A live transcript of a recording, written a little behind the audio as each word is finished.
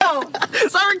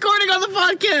on the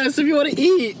podcast if you want to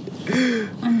eat.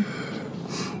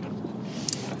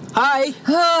 Hi.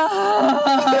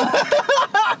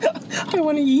 I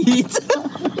want to eat.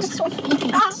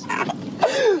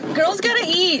 Girls gotta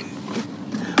eat.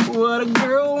 What a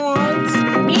girl wants.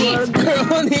 Eat. What a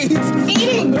girl needs.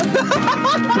 Eating.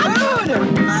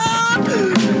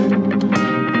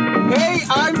 Hey,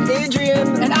 I'm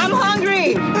Adrian. And I'm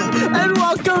hungry. And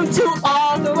welcome to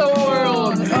Off the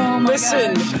World. Oh my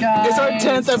Listen, gosh, guys. it's our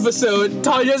 10th episode.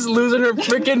 Tanya's losing her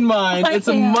freaking mind. It's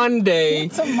a Monday.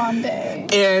 It's a Monday.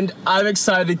 And I'm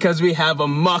excited because we have a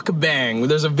mukbang.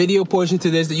 There's a video portion to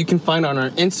this that you can find on our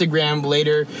Instagram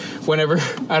later, whenever,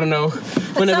 I don't know,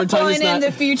 whenever At some Tanya's point in not...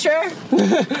 the future,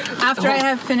 after I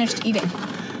have finished eating.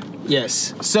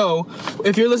 Yes. So,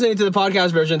 if you're listening to the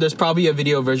podcast version, there's probably a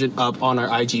video version up on our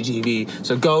IGTV.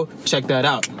 So go check that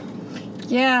out.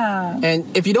 Yeah. And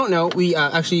if you don't know, we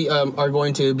actually are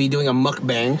going to be doing a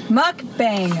mukbang.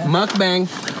 Mukbang. Mukbang.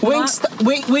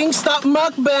 Wingstop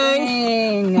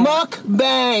mukbang.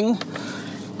 Mukbang.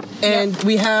 And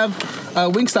we have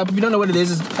Wingstop. If you don't know what it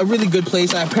is, it's a really good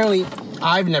place. Apparently,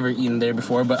 I've never eaten there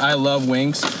before, but I love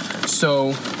wings.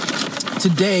 So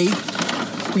today,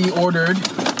 we ordered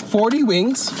 40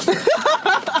 wings.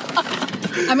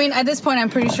 I mean, at this point, I'm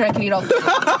pretty sure I could eat all 40.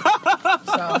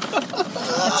 So,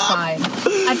 that's fine.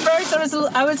 At first,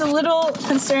 I was a little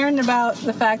concerned about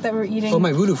the fact that we're eating... Oh,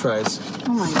 my voodoo fries.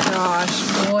 Oh my gosh,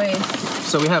 boy.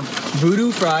 So we have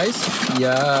voodoo fries.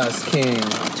 Yes, king.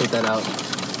 Check that out.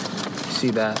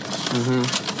 See that? Mm-hmm.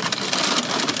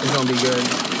 It's gonna be good.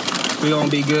 We're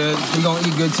gonna be good. We're gonna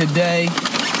eat good today.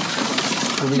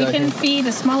 We can feed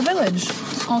a small village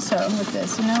also with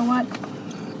this. You know what?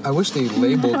 I wish they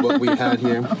labeled what we had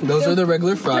here. Those are the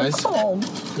regular fries. They're cold.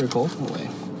 They're cold? No way.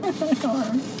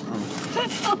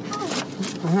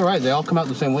 All right, they all come out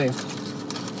the same way.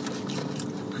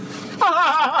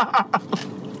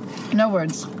 No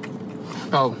words.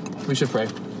 Oh, we should pray.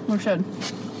 We should.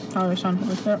 Oh, we should.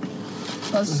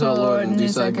 Bless the Lord, and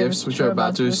these thy gifts which we're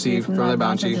about to receive from thy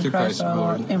bounty through Christ our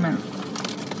Lord. Amen.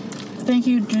 Thank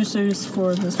you, juicers,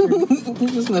 for this food.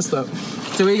 It's messed up.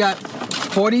 So we got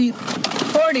 40.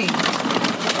 40.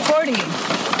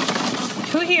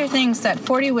 Who here thinks that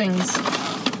 40 wings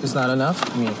Is not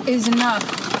enough? Me. is enough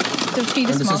to feed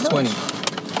a And this small is 20.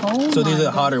 village? Oh, So these are the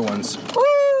my hotter ones.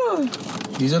 Woo!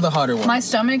 These are the hotter ones. My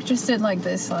stomach just did like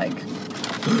this, like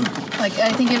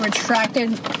I think it retracted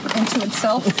into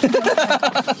itself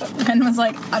and was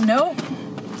like, nope.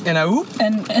 And I whoop.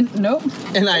 And nope.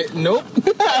 And I nope.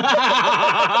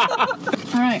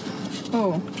 All right.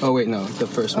 Oh wait, no, the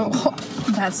first one. Oh,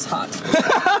 that's hot.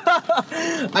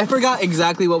 I forgot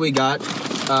exactly what we got.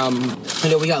 I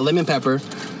know we got lemon pepper.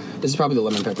 This is probably the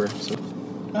lemon pepper. So.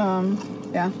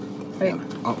 Yeah. Wait.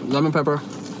 Oh, lemon pepper.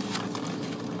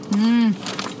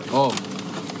 Oh,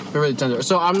 they're really tender.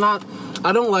 So I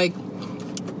don't like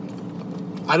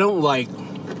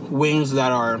wings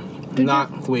that are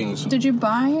not wings. Did you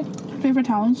buy paper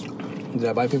towels? Did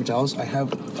I buy paper towels? I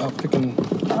have a freaking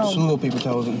slew of paper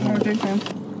towels in here. Okay.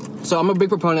 So I'm a big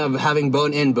proponent of having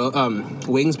bone-in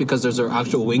wings because those are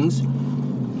actual wings.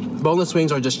 Boneless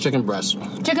wings are just chicken breasts.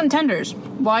 Chicken tenders.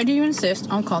 Why do you insist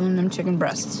on calling them chicken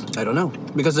breasts? I don't know.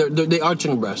 Because they are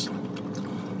chicken breasts.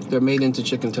 They're made into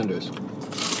chicken tenders.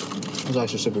 It's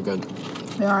actually super good.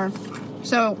 They are.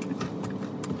 So,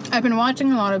 I've been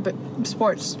watching a lot of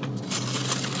sports.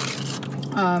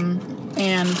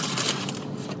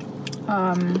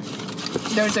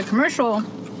 There's a commercial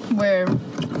where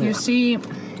you see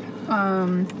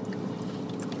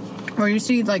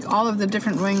like all of the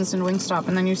different wings in Wingstop,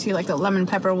 and then you see like the lemon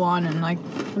pepper one, and like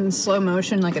in slow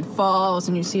motion, like it falls,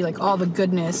 and you see like all the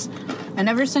goodness. And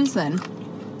ever since then,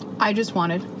 I just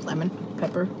wanted lemon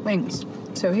pepper wings.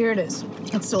 So here it is.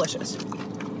 It's delicious.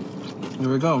 Here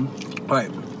we go. All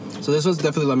right. So this one's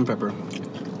definitely lemon pepper.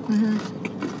 Mm-hmm.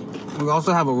 We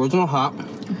also have original hot,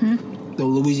 the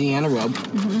Louisiana rub,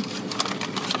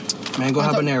 mango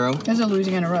habanero. There's a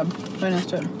Louisiana rub right next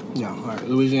to it. Yeah, all right,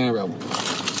 Louisiana rub.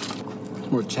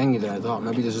 More tangy than I thought.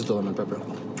 Maybe this is the lemon pepper.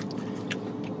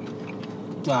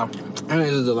 Wow, and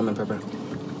this is the lemon pepper.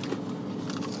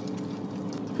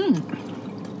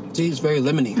 See, it's very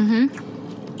lemony.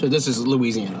 So this is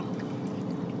Louisiana.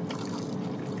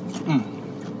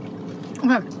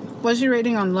 Okay, what's your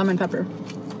rating on lemon pepper?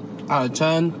 Out of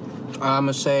 10, I'm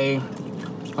gonna say I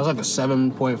was like a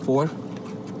 7.4.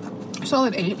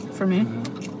 Solid 8 for me.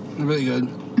 Really good.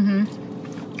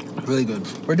 Really good.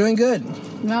 We're doing good.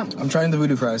 Yeah. I'm trying the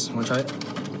voodoo fries. Want to try it?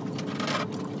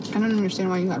 I don't understand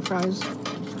why you got fries.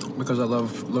 Because I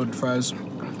love loaded fries.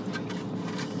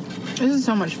 This is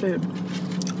so much food.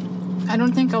 I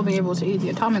don't think I'll be able to eat the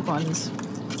atomic ones.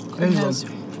 There you go. Yes.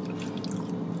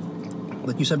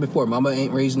 Like you said before, Mama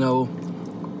ain't raised no.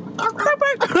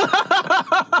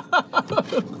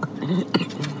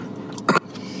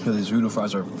 These voodoo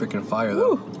fries are freaking fire,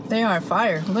 though. Ooh, they are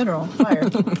fire. Literal fire.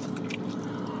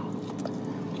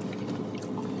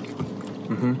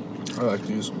 I like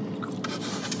these.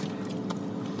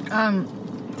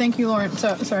 Thank you, Lauren.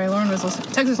 Sorry, Lauren was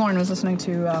listening. Texas Lauren was listening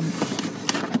to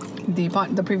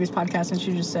the previous podcast, and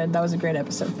she just said that was a great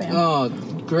episode, fam. Oh,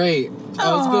 great.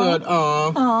 That was good.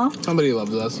 Aw. Somebody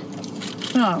loves us.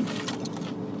 Oh.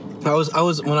 I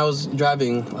was when I was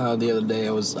driving the other day.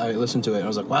 I listened to it. And I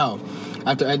was like, wow.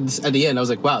 At the end, I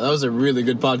was like, wow, that was a really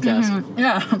good podcast.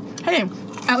 Yeah. Hey,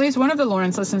 at least one of the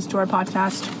Laurens listens to our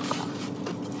podcast.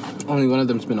 Only one of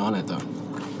them's been on it though.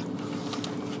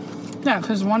 Yeah,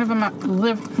 because one of them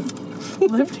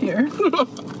lived here.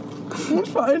 It's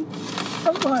fine.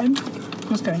 I'm fine.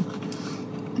 Just kidding.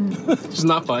 It's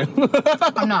not fine.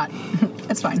 I'm not.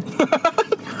 It's fine.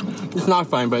 It's not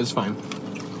fine, but it's fine.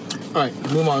 All right,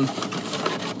 move on.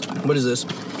 What is this?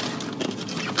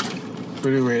 What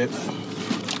do you rate it?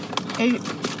 8.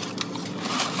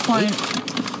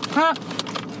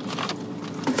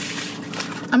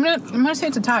 I'm gonna say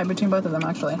it's a tie between both of them,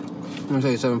 actually. I'm gonna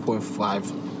say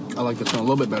 7.5. I like this one a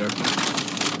little bit better.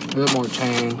 A little more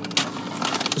tang.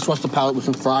 Just watch the palate with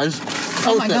some fries.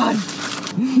 Oh my god.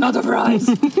 Not the fries.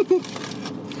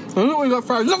 I know we got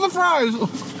fries. Not the fries.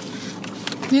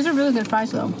 These are really good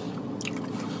fries, though.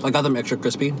 I got them extra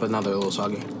crispy, but now they're a little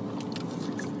soggy.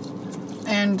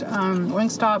 And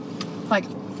Wingstop,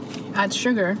 adds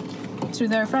sugar to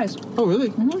their fries. Oh,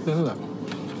 really? I didn't know that.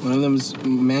 One of them is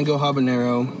mango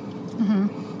habanero.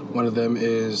 One of them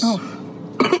is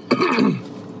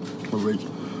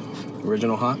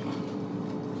original hot.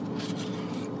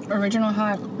 Original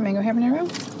hot mango habanero?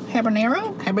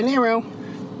 Habanero.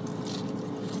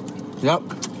 Yep.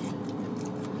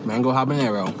 Mango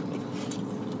habanero.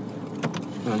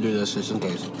 I'm gonna do this just in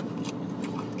case.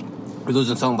 We're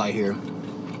losing sunlight here.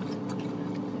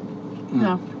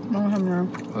 No, mango habanero.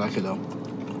 I like it though.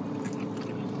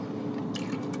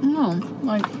 No,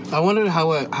 I wondered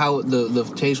how the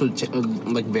taste would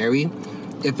vary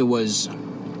if it was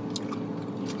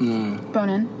bone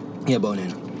in. Yeah, bone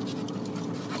in.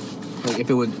 Like if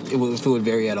it would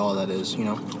vary at all, that is, you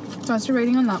know. So what's your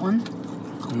rating on that one?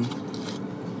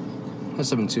 That's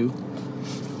 7.2.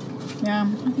 Yeah, I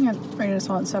think I'd rate it a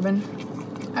solid 7.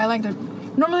 I like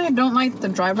normally I don't like the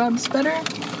dry rubs better,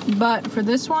 but for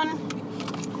this one,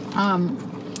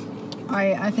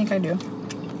 I think I do.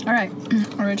 All right,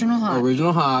 original hot.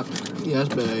 Original hot. Yes,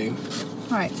 babe.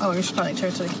 All right. Oh, you should probably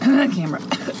turn to the camera.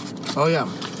 Oh yeah.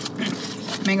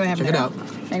 Mango habanero. Check it out.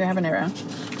 Mango habanero.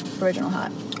 Original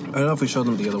hot. I don't know if we showed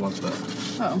them the other ones, but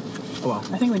Oh, well.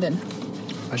 I think we did.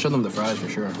 I showed them the fries for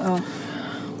sure. Oh.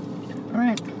 All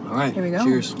right. All right. Here we go.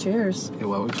 Cheers. Cheers. Yeah,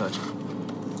 well, we touch.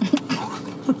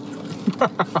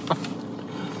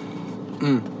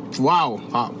 Wow,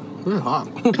 hot. This is hot.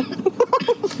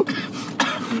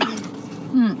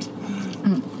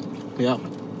 Yeah,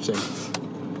 same.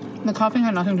 The coughing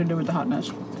had nothing to do with the hotness.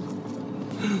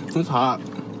 It's hot.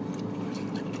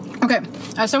 Okay,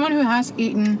 as someone who has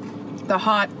eaten the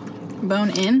hot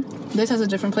bone in, this has a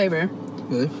different flavor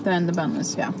Really? than the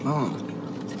boneless. Yeah. Oh.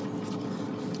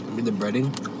 Maybe the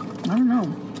breading? I don't know,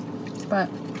 but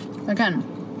again,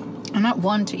 I'm not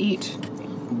one to eat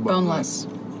boneless,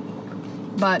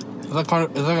 but It's like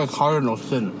a cardinal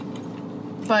sin.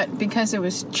 because it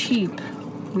was cheap,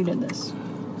 we did this.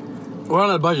 We're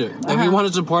on a budget. If you want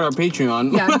to support our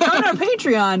Patreon, Yeah, go on our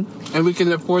Patreon. and we can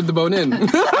afford the bone in.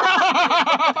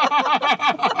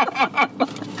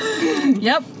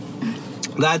 Yep.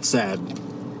 That's sad.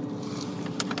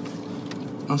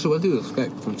 Also, what do you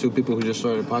expect from two people who just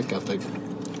started a podcast like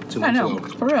 2 months I know, ago?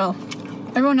 for real.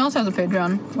 Everyone else has a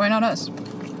Patreon. Why not us?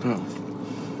 Yeah.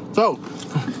 So,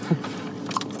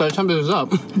 by the time this is up,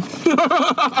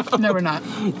 No, we're not.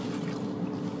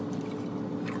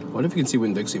 what if you can see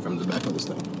Winn-Dixie from the back of this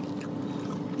thing?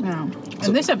 No.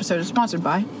 And this episode is sponsored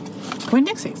by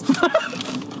Winn-Dixie's. This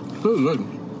is good.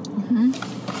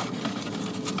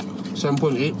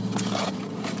 7.8.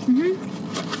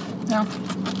 Yeah.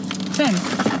 Same.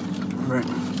 Right.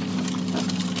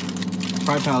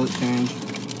 Fry palette change.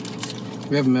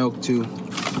 We have milk too.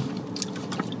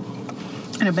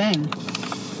 And a bang.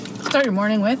 Start your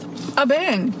morning with a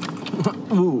bang.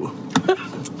 Ooh.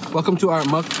 Welcome to our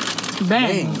muck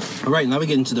Bang. bang. All right, now we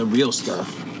get into the real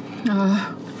stuff.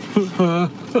 I'm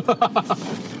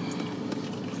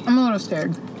a little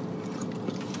scared.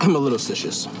 I'm a little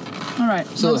suspicious. All right.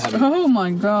 So heavy. Oh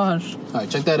my gosh. All right,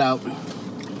 check that out. Oh,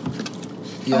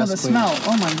 Yes, the queen. smell.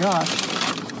 Oh my gosh.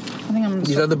 I think I'm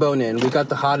These are the bone-in. We got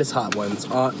the hottest hot ones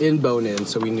in bone-in,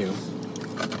 so we knew.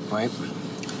 Right?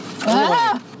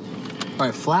 Ah! All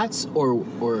right, flats or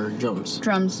drums?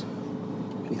 Drums.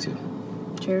 Me too.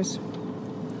 Cheers.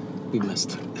 We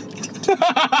missed.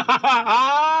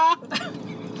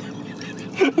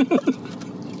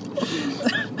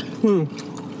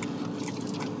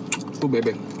 Oh,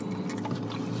 baby.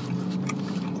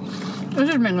 This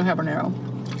is mango habanero.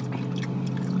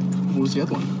 What was the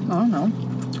other one? I don't know.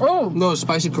 Oh! No,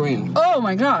 spicy Korean. Oh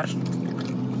my gosh.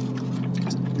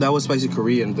 That was spicy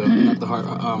Korean, not the hard.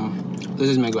 This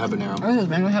is mango habanero. This is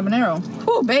mango habanero.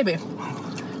 Ooh, baby.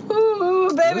 Ooh,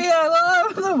 baby, I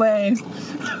love the way.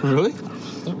 Really?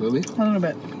 Really? A little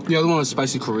bit. The other one was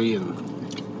spicy Korean.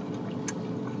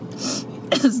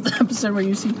 This is the episode where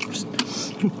you see just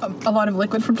a lot of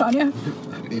liquid from Tanya.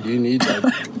 Do you need that?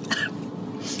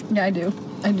 Yeah, I do.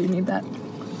 I do need that.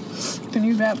 Can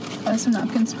you grab some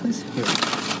napkins, please? Yeah.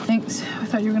 Thanks. I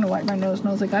thought you were going to wipe my nose, and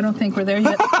I was like, I don't think we're there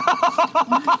yet.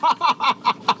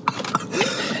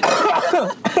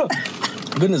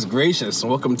 Goodness gracious.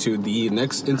 Welcome to the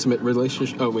next intimate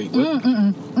relationship. Oh, wait. What?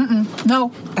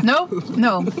 No.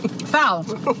 Foul.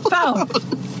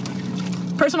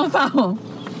 Personal foul.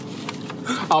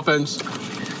 Offense.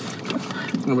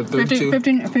 Number 32.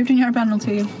 15-yard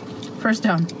penalty. First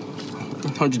down.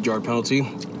 100-yard penalty.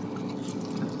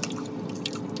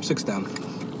 6 down.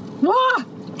 Ah!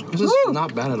 This is Woo!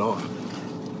 not bad at all.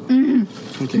 You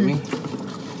kidding me?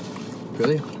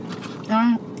 Really?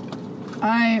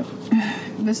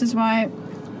 This is why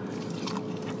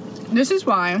This is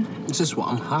why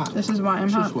I'm hot. This is why I'm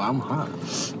hot.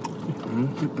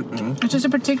 It's just a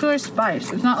particular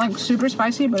spice. It's not like super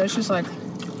spicy, but it's just like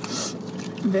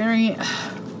very.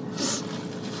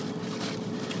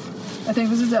 I think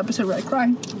this is the episode where I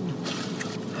cry.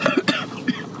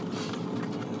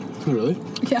 Really?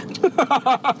 Yeah.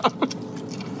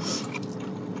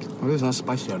 Well, it's not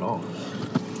spicy at all.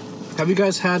 Have you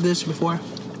guys had this before?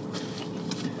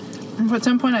 At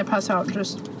some point I pass out.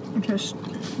 Just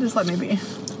let me be.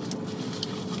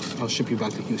 I'll ship you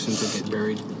back to Houston to get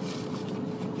buried.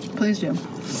 Please do.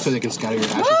 So they can scatter your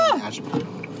ashes in the ash.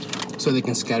 So they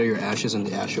can scatter your ashes in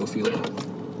the Asheville field.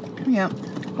 Yeah.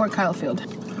 Or Kyle Field.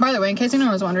 By the way, in case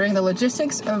anyone was wondering, the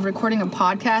logistics of recording a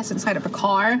podcast inside of a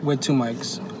car With 2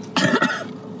 mics.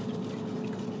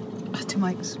 2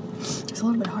 mics. It's a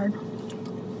little bit hard.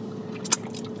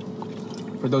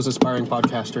 For those aspiring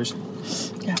podcasters.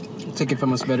 Yeah. Take it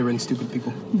from us veteran stupid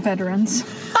people. Veterans.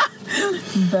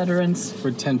 Veterans.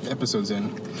 We're 10 episodes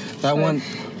in. That one,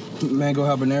 mango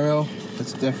habanero,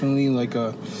 that's definitely like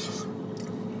a...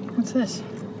 What's this?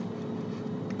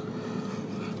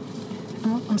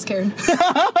 Oh, I'm scared.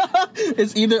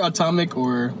 It's either Atomic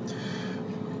or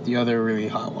the other really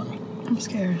hot one. I'm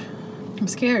scared. I'm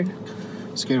scared.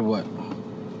 Scared of what?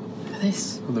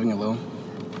 This. Of living alone?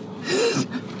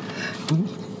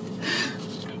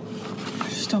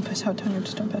 Just don't piss out, Tanya.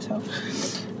 Just don't piss out.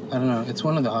 I don't know. It's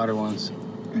one of the hotter ones.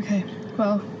 Okay.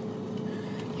 Well.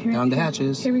 Down the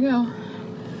hatches. Here we go.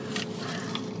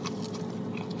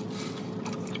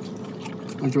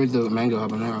 Enjoyed the mango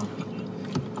habanero.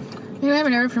 Mango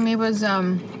habanero for me was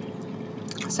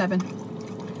 7.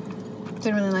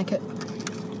 Didn't really like it.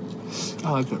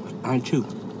 I liked it. I had 2.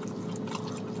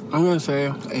 I'm gonna say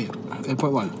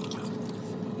 8.1.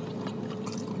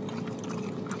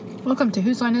 Welcome to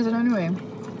Whose Line Is It Anyway?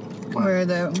 What? Where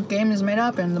the game is made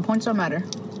up and the points don't matter.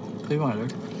 They matter.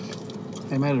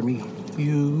 They matter to me.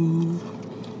 You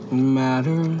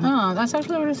matter. Oh, that's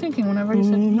actually what I was thinking whenever you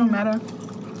said no matter.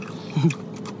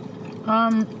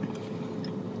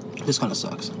 This kind of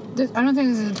sucks. I don't think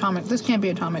this is Atomic. This can't be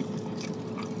Atomic.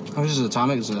 Oh, this is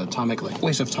Atomic. It's an Atomic like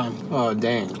waste of time. Oh,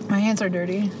 dang. My hands are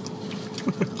dirty.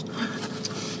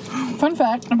 Fun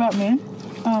fact about me,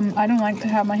 I don't like to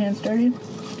have my hands dirty.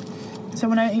 So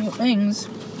when I eat wings,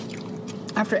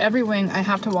 after every wing, I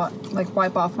have to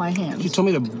wipe off my hands. She told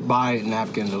me to buy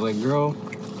napkins. I was like, girl.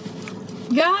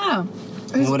 Yeah.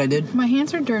 You know what I did? My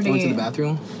hands are dirty. I went to the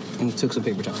bathroom and took some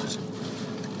paper towels.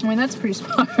 I mean, that's pretty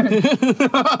smart.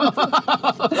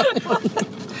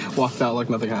 Walked out like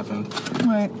nothing happened.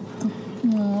 Right.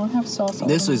 No, I have salsa.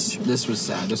 This was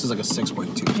sad. This is like a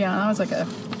 6.2. Yeah, that was like a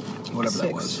Whatever 6.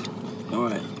 that was. All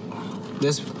right.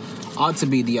 This ought to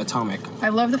be the Atomic. I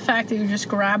love the fact that you just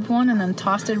grabbed one and then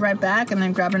tossed it right back and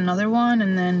then grabbed another one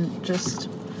and then just...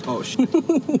 Oh, shit.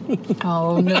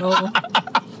 Oh, no.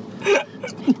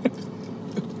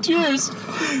 Cheers.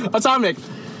 Atomic.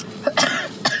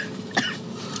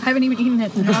 I haven't even eaten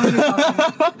it. Now you're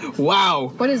talking.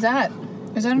 Wow. What is that?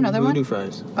 Is that another Voodoo one?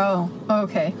 fries. Oh,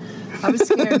 okay. I was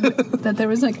scared that there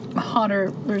was like a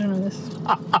hotter version of this.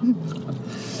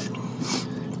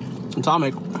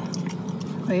 Atomic.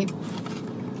 Wait.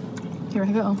 Here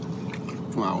I go.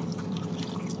 Wow.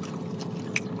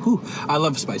 Whew. I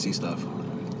love spicy stuff.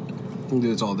 I can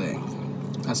do this all day.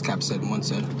 As Cap said once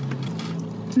said.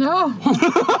 No.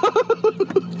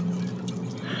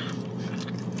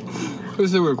 It's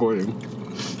still recording.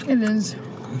 It is.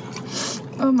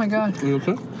 Oh my god. You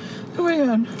okay? Oh my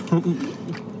god.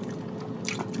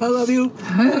 I love you.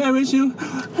 I miss you.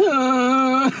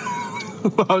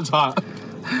 Wow, it's hot.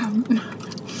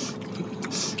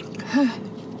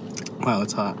 Wow,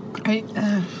 it's hot.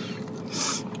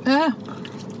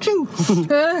 Choo.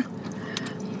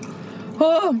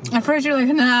 Oh, at first you're like,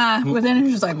 nah, but then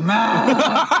it's just like, nah.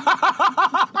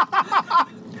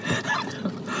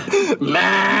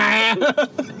 Man.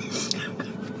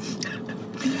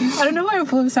 I don't know why I'm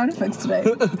full of sound effects today.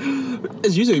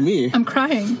 It's usually me. I'm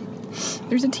crying.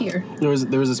 There's a tear. There was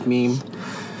this meme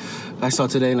I saw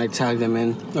today and I tagged them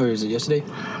in. Or is it yesterday?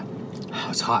 Oh,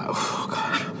 it's hot. Oh,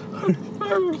 God.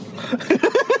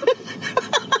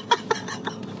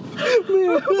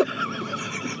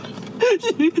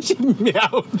 she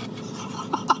meowed.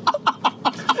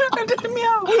 I did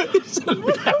meow.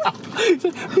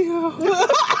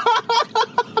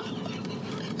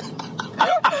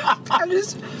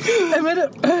 I made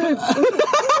it.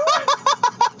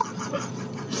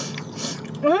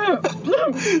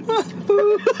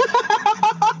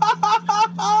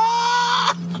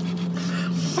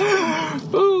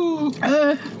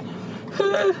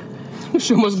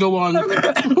 Show must go on. I'm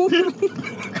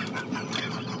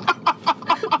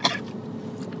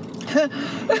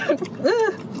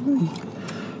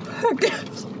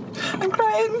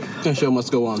crying. The show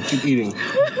must go on. Keep eating.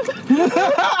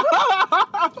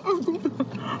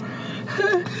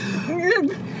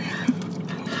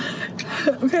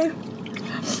 Okay.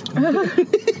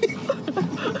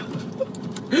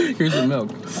 Here's the milk.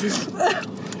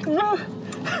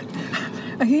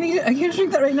 I can't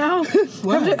drink that right now.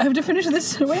 Why? I have to finish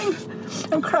this wing.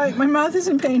 I'm crying. My mouth is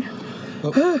in pain.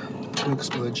 Oh, milk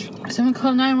spillage. Someone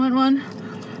call 911.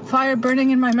 Fire burning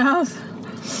in my mouth.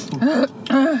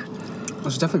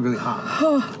 It's definitely really hot.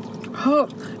 Oh,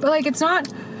 but like it's not.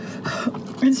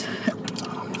 It's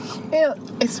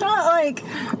not like.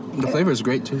 The flavor is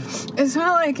great too. It's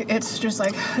not like it's just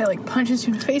like it like punches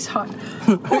you in the face hot.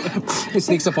 It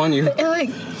sneaks up on you.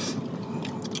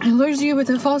 It lures you with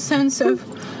a false sense of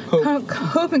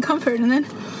hope and comfort, and then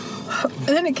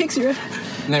it kicks you.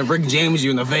 And then Rick James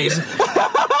you in the face.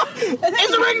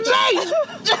 It's Rick James!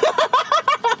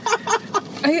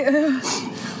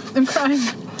 I'm crying.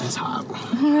 It's hot.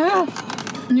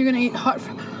 And you're gonna eat hot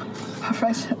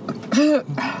fries.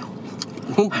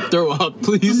 Throw up,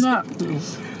 please.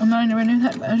 I'm not anywhere near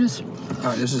that. I just.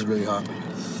 Alright, this is really hot.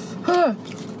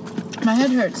 My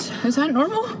head hurts. Is that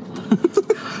normal?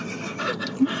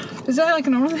 Is that like a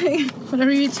normal thing?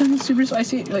 Whenever you eat something super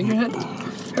spicy, like your head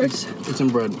hurts? It's in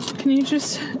bread. Can you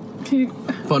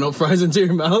Funnel fries into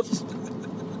your mouth?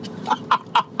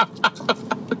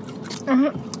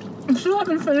 I still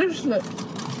haven't finished it.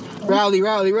 Rally.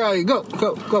 Go.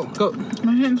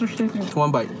 My hands are shaking.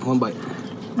 One bite.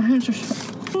 My hands are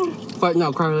shaking. Fight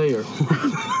now, cry later.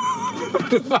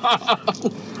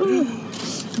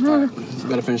 Alright, you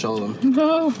gotta finish all of them.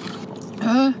 No.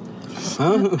 Huh? I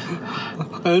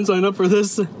didn't sign up for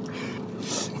this. You're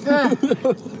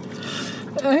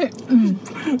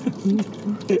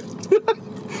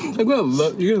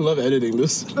gonna love editing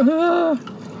this.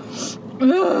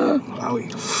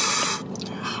 Wowie.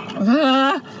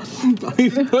 Are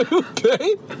you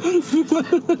okay?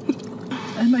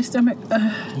 And my stomach.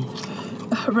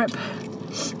 Rip.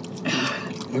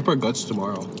 Rip our guts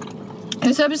tomorrow.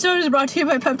 This episode is brought to you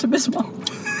by Pepto-Bismol.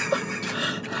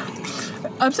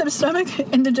 Upset stomach,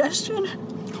 indigestion,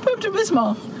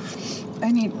 Pepto-Bismol.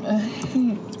 I need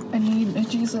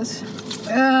Jesus.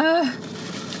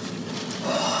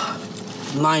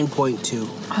 9.2.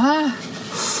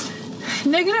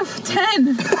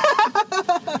 -10.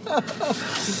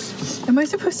 Am I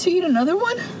supposed to eat another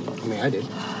one? I mean, I did.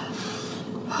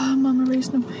 Mama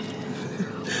raised them.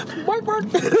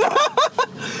 Whiteboard.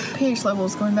 pH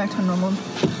levels going back to normal.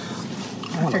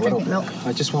 After drinking milk.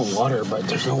 I just want water, but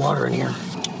there's no water in here.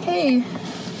 Hey,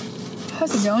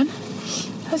 how's it going?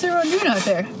 How's everyone doing out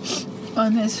there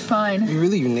on this fine You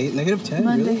really? You're -10?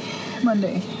 Monday? Really?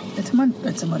 Monday. It's a Monday.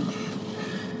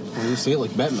 Well, you say it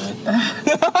like Batman.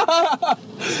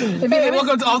 If Hey,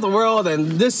 welcome to Off the World,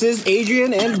 and this is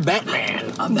Adrian and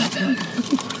Batman. I'm Batman.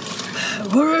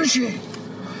 Where is she?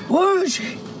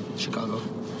 Chicago.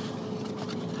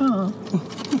 Oh.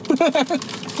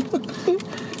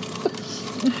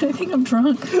 I think I'm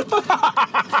drunk.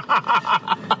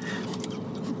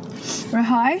 We're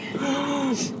high.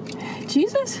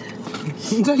 Jesus?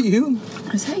 Is that you?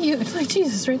 Is that you? It's like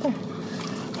Jesus right there.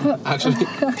 Actually.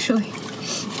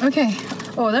 Okay.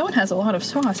 Oh, that one has a lot of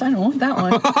sauce. I don't want that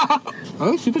one. Are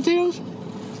those sweet potatoes?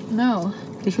 No.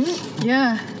 You sure?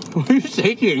 Yeah. What are you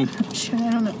shaking? Shit,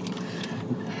 I don't know.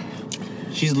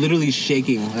 She's literally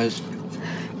shaking.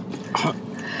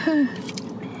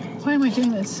 Why am I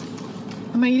doing this?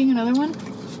 Am I eating another one?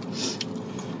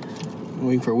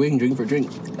 Wing for wing, drink for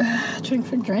drink. Drink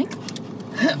for drink?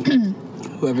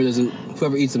 Whoever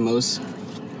eats the most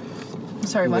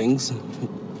Sorry, what? wings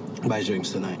buys drinks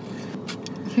tonight.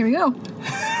 Here we go.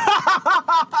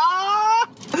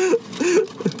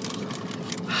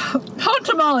 Hot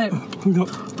tamale. No.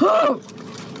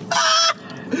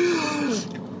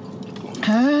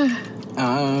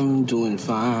 I'm doing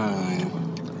fine.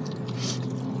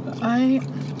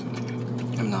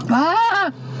 I'm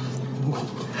not.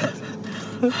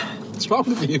 What's wrong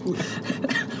with you?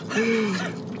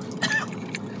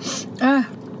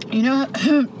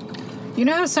 You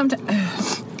know how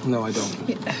sometimes. No, I don't.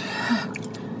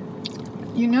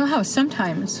 You know how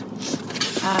sometimes.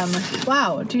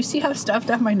 Wow. Do you see how stuffed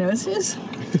up my nose is?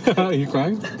 Are you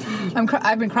crying?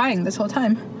 I've been crying this whole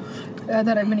time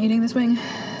that I've been eating this wing.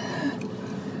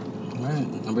 All right,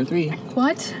 number 3.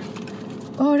 What?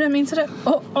 Oh, that means that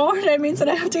that means that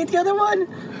I have to eat the other one.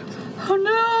 Oh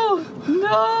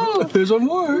no! There's one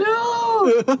more.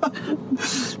 No!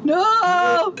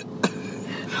 No!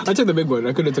 I took the big one.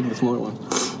 I could have taken the smaller one.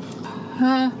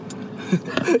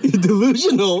 You're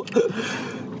delusional.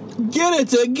 Get it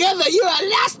together. You're a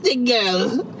elastic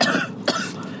girl.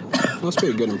 That was a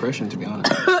pretty good impression, to be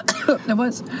honest. It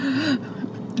was.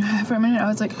 For a minute, I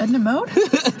was like, Edna Mode?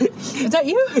 Is that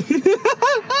you?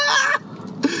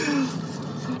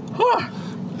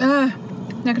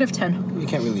 -10. You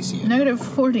can't really see it.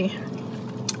 -40.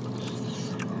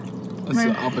 That's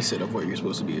the opposite of what you're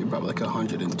supposed to be. You're probably like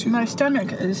 102. My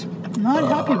stomach is not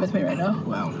happy with me right now.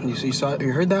 Wow.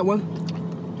 You heard that one?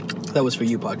 That was for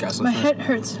you, podcast listeners. My head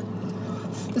hurts.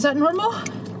 Is that normal?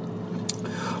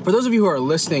 For those of you who are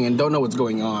listening and don't know what's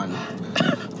going on,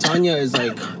 Tanya is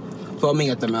like foaming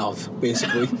at the mouth,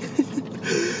 basically.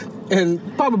 And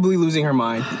probably losing her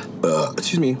mind.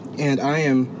 Excuse me. And I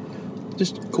am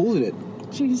just cool in it.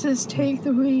 Jesus, take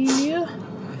the wheel.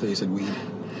 I thought you said weed.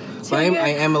 But I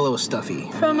am a little stuffy.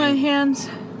 From my hands.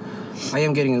 I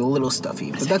am getting a little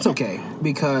stuffy, but that's okay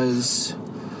because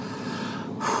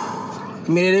I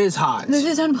mean it is hot. This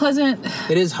is unpleasant.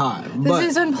 It is hot. This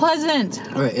is unpleasant.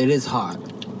 All right, it is hot.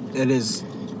 It is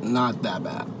not that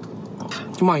bad.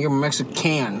 Come on, you're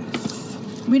Mexican.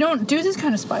 We don't do this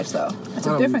kind of spice though. It's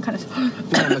a different kind of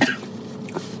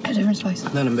a different spice.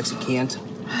 Not a Mexican.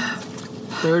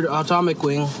 Third atomic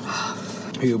wing.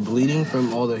 Are you bleeding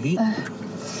from all the heat?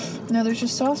 No, there's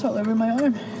just sauce all over my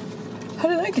arm. How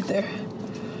did I get there?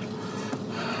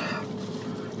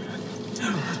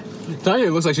 Tanya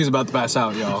looks like she's about to pass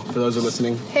out, y'all, for those who are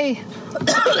listening. Hey.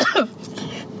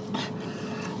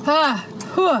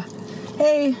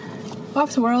 Hey,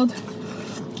 off the world.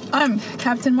 I'm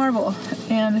Captain Marvel,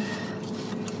 and...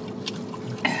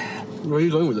 Where are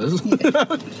you going with this?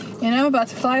 And I'm about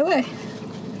to fly away.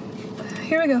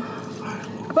 Here we go.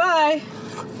 Bye.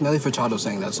 Nelly Furtado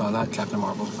sang that song, not Captain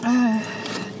Marvel.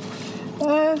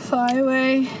 Fly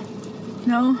away.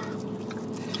 No.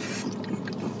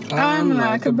 I'm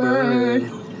like a bird.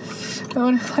 I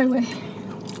want to fly away.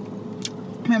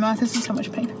 My mouth is in so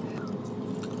much pain.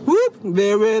 Whoop!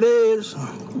 There it is.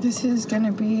 This is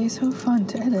gonna be so fun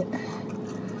to edit.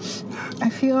 I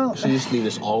feel... So you just leave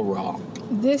this all raw.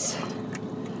 This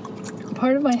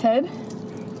part of my head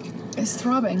is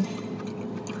throbbing.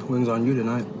 Wings on you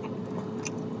tonight.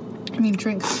 I mean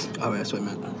drinks. Oh, that's what I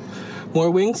meant. More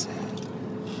wings?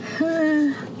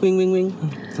 Wing, wing, wing.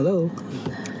 Hello.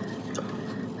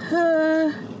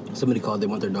 Somebody called. They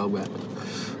want their dog back.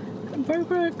 Bark,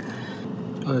 bark.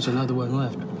 Oh, there's another one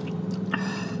left.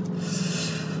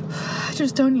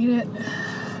 Just don't eat it.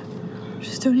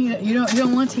 Just don't eat it. You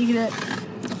don't want to eat it.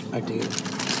 I do.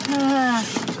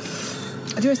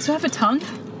 Do I still have a tongue?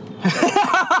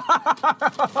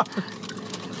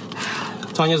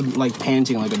 Tanya's like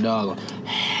panting like a dog.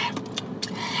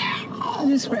 I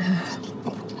just...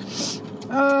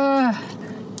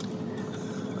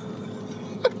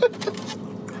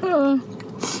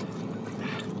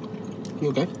 You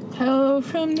okay? Hello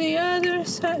from the other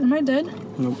side. Am I dead?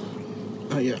 Nope.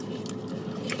 Not yet.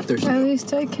 There's At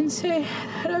least I can say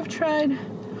that I've tried. I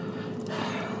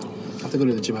have to go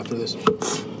to the gym after this.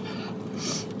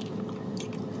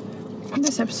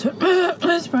 This episode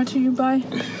is brought to you by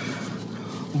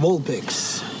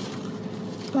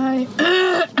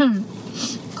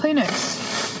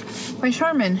Kleenex by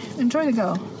Charmin. Enjoy the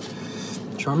go.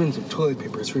 Charmin's toilet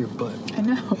paper. It's for your butt. I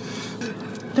know.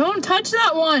 Don't touch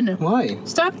that one. Why?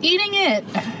 Stop eating it.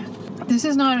 This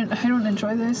is not. I don't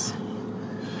enjoy this.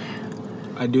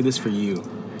 I do this for you.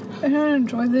 I don't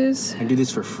enjoy this. I do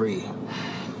this for free.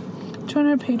 Join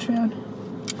our Patreon.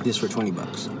 This for $20.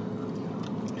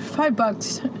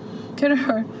 $5. Get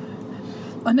our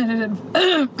unedited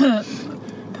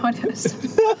podcast.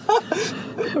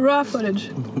 Raw footage.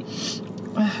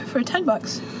 For $10.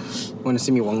 Want to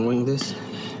see me wing this?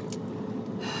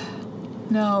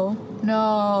 No.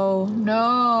 No.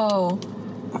 No.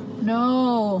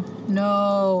 No.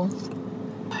 No.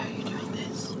 Why are you doing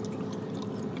this?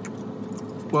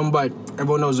 One bite.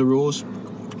 Everyone knows the rules.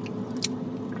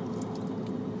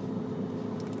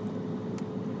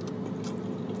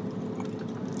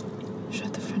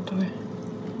 Shut the front door.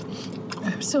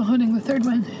 I'm still holding the third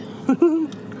one.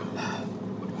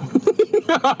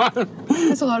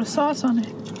 There's a lot of sauce on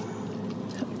it.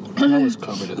 I was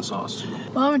covered in sauce.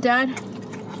 Mom and Dad,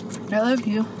 I love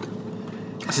you.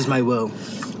 This is my will.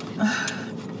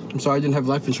 I'm sorry I didn't have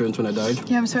life insurance when I died.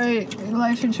 Yeah, I'm sorry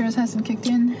life insurance hasn't kicked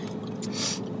in.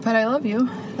 But I love you.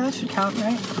 That should count,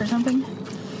 right? For something.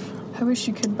 I wish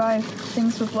you could buy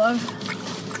things with love.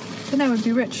 Then I would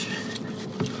be rich.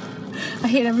 I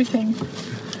hate everything.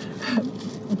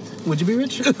 Would you be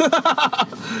rich?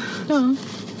 No.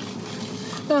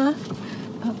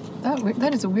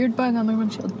 That is a weird bug on my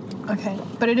windshield. Okay,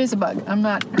 but it is a bug. I'm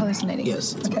not hallucinating.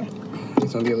 Yes. It's okay.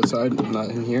 It's on the other side, not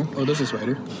in here. Oh, there's a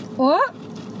spider. What?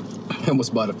 I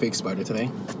almost bought a fake spider today.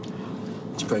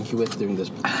 To prank you with during this.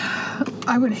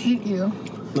 I would hate you.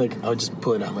 Like, I would just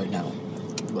pull it out right now.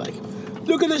 Like,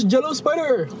 look at this jello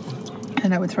spider!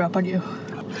 And I would throw up on you.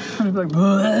 I'd be like,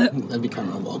 bleh. That'd be kind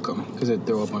of unwelcome, because it'd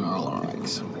throw up on all our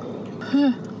legs.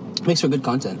 Makes for good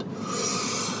content.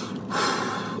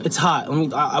 It's hot.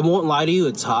 I won't lie to you,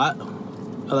 it's hot.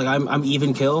 Like, I'm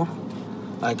even kill.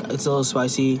 Like, it's a little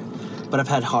spicy, but I've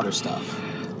had hotter stuff.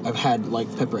 I've had,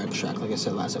 like, pepper extract, like I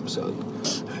said last episode.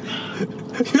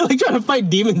 You're, like, trying to fight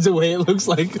demons away, it looks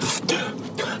like.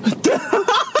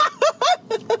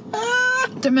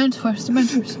 Dementors.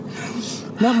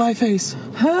 Not my face.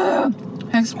 No,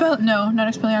 not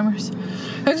Expelliarmus.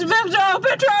 Expecto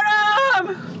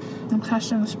Patronum! I'm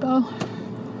casting a spell.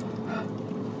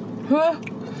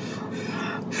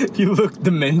 You look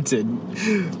demented.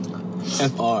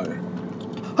 FR.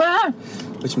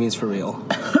 Which means for real.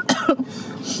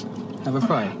 Have a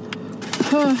fry.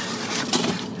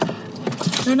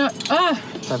 They're not.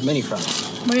 Have many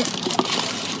fries. Wait.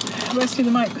 Rescue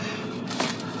the mic.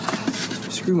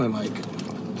 Screw my mic.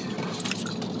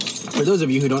 For those of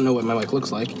you who don't know what my mic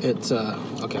looks like, it's,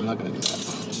 okay, I'm not gonna do that.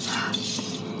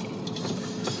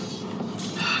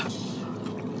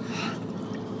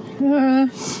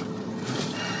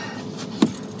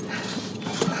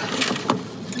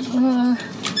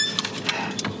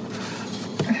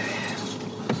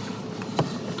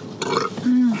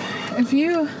 If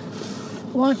you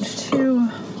want to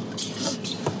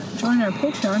join our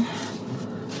Patreon,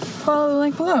 follow the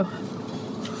link below.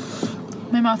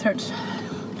 My mouth hurts.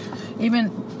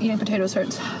 Even eating potatoes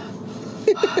hurts.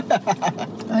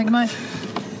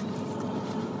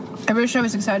 I wish I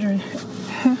was exaggerating.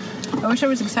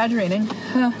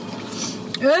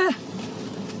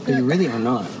 But you really are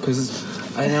not, because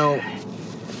I know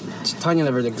Tanya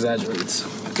never exaggerates.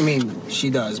 I mean, she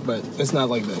does, but it's not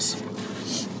like this.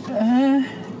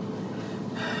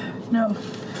 No.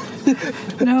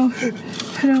 No.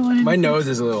 I don't want to. My nose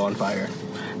is a little on fire.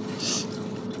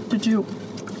 Did you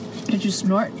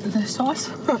snort the sauce?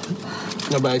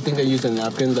 No, but I think I used a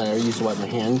napkin that I used to wipe my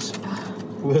hands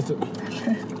with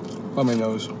on my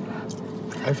nose.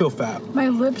 I feel fat. My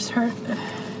lips hurt.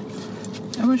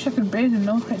 I wish I could bathe in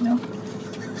milk right now.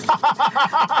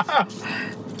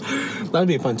 That'd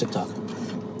be a fun TikTok.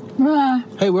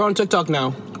 Hey, we're on TikTok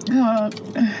now.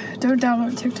 Don't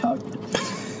download TikTok.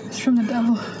 It's from the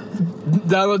devil.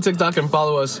 Download TikTok and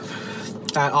follow us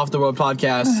at Off the Road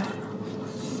Podcast.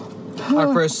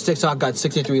 Our first TikTok got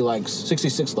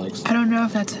 66 likes. I don't know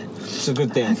if that's It's a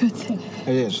good thing. a good thing.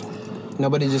 It is.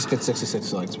 Nobody just gets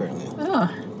 66 likes, apparently. Oh,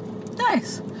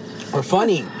 nice. We're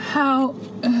funny. How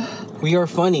We are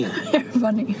funny. you're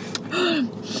funny.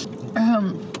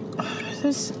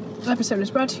 This episode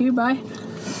is brought to you by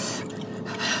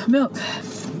milk.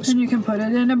 And you can put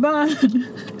it in a bun.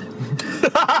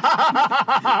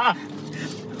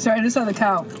 Sorry, I just saw the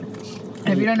cow. And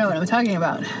if you don't know what I'm talking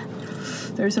about,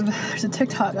 there's a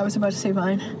TikTok. I was about to say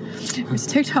Vine. There's a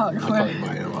TikTok where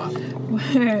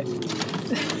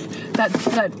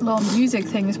that little music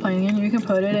thing is playing, and you can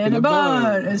put it in a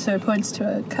bun. And so it points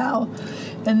to a cow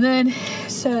And then it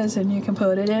says, and you can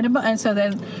put it in a bun. And so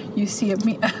then you see a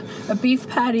beef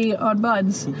patty on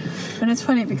buns. And it's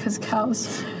funny because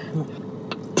cows.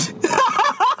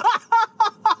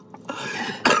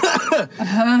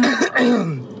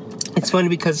 It's funny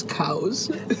because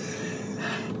cows.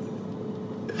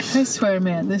 I swear,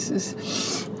 man, this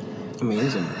is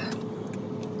amazing.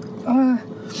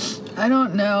 I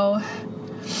don't know.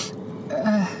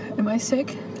 Am I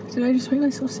sick? Did I just make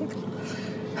myself sick?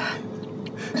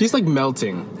 She's like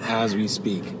melting as we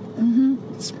speak. Mm-hmm.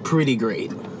 It's pretty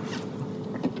great.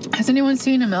 Has anyone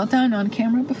seen a meltdown on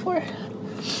camera before?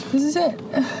 This is it.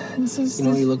 This is. You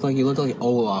know what you look like? You look like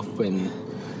Olaf when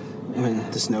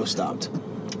the snow stopped.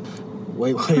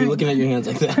 Wait, why are you looking at your hands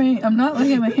like that? Praying. I'm not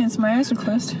looking at my hands. My eyes are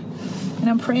closed, and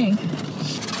I'm praying.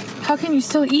 How can you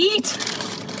still eat?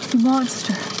 You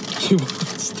monster. You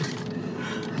monster.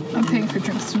 I'm paying for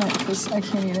drinks tonight because I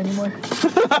can't eat anymore.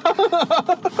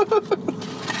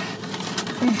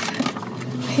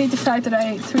 I hate the fact that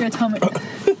I ate 3 Atomic.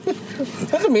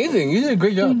 That's amazing. You did a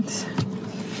great job.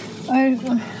 Thanks.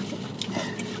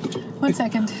 1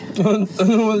 second. I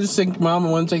want to thank Mom. I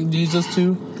want to thank Jesus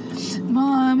too.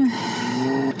 Mom,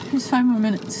 here's 5 more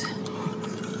minutes.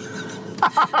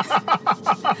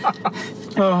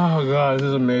 Oh God, this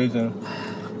is amazing.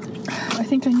 I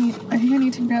think I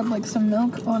need to grab like some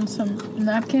milk on some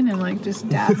napkin and like just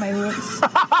dab my lips.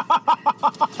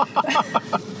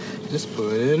 Just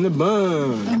put it in the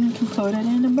bun. And you can put it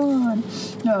in a bun.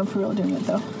 No, I'm for real doing it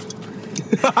though.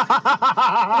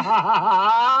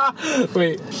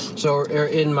 Wait, so we're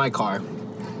in my car.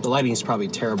 The lighting is probably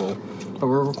terrible, but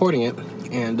we're recording it,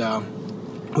 and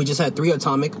we just had 3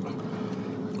 Atomic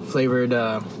flavored.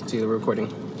 See, we're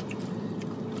recording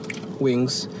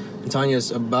wings. And Tanya's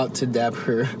about to dab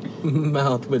her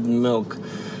mouth with milk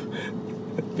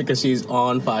because she's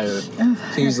on fire.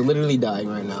 She's literally dying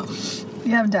right now.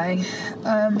 Yeah, I'm dying.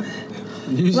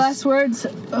 Last words,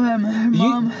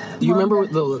 Mom. Do you remember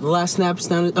what the last snap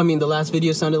sounded? I mean, the last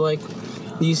video sounded like.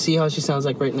 Do you see how she sounds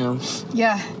like right now?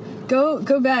 Yeah.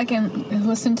 Go back and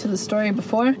listen to the story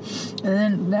before, and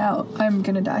then now I'm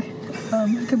gonna die.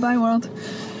 Goodbye, world.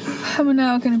 I'm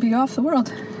now gonna be off the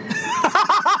world.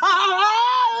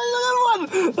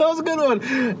 That was a good one.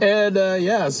 And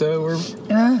yeah, so we're.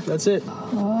 That's it.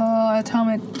 Oh,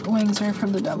 Atomic wings are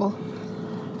from the devil.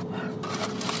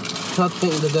 Nothing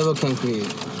the devil can create.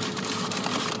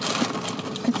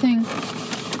 I think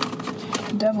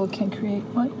the devil can create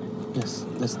what? Yes,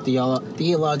 that's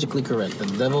theologically correct. The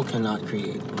devil cannot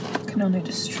create. Can only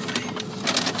destroy.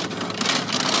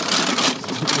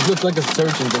 It looks like a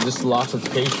surgeon that just lost its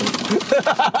patient.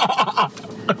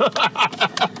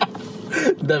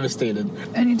 Devastated.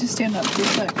 I need to stand up for a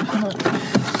sec. Hold on.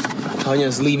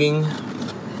 Tanya's leaving.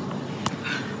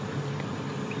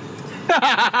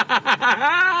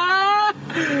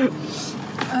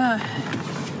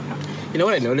 You know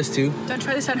what I noticed too? Don't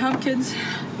try this at home, kids.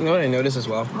 You know what I noticed as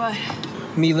well? What?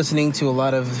 Me listening to a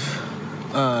lot of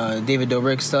David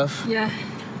Dobrik stuff. Yeah.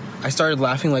 I started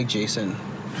laughing like Jason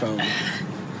from...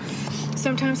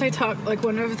 Sometimes I talk like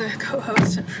one of the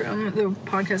co-hosts from the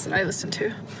podcast that I listen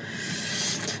to.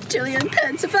 Jillian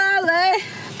Pensavalle,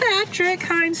 Patrick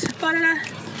Hines, ba-da-da.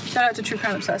 Shout out to True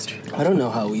Crime Obsessed. I don't know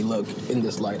how we look in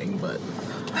this lighting, but...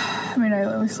 I mean, I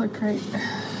always look great.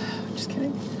 Just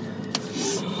kidding.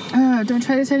 Don't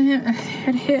try this at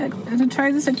Don't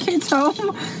try this at kids' home.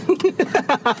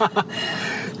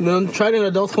 Don't try it in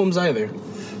adult homes either.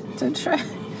 Don't try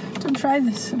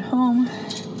this at home.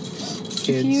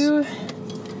 Kids.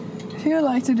 If you would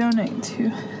like to donate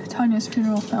to Tanya's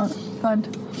funeral fund,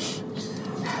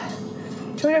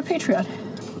 join our Patreon.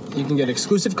 You can get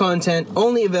exclusive content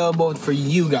only available for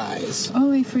you guys.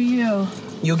 Only for you.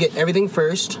 You'll get everything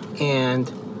first, and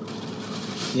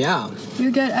yeah.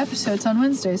 You'll get episodes on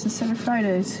Wednesdays instead of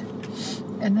Fridays.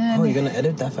 And then... Oh, you're gonna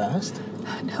edit that fast?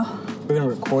 No. We're gonna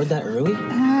record that early?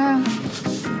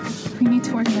 We need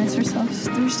to organize ourselves.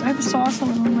 I have sauce all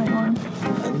over my arm.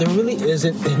 There really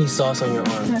isn't any sauce on your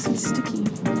arm. Yes, it's sticky.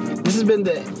 This has been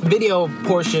the video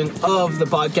portion of the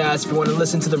podcast. If you want to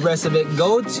listen to the rest of it,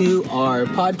 go to our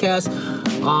podcast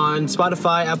on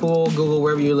Spotify, Apple, Google,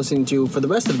 wherever you're listening to for the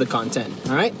rest of the content.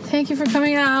 All right? Thank you for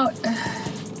coming out.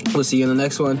 We'll see you in the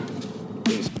next one.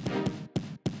 Peace.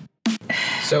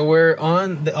 So we're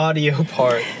on the audio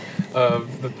part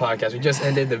of the podcast. We just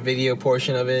ended the video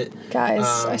portion of it.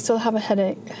 Guys, I still have a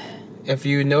headache. If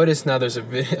you notice now, there's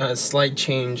a slight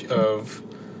change of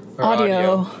our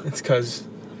audio. It's because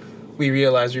we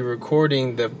realized we were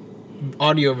recording the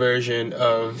audio version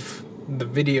of the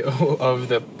video of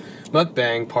the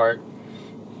mukbang part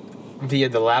via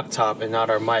the laptop and not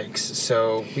our mics.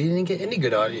 So we didn't get any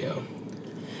good audio.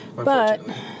 But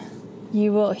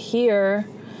you will hear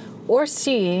or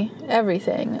see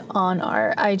everything on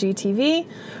our IGTV,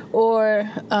 or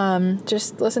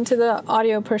just listen to the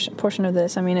audio portion of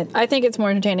this. I mean, I think it's more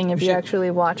entertaining if you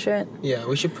actually watch it. Yeah,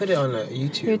 we should put it on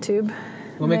YouTube.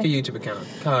 We'll make a YouTube account.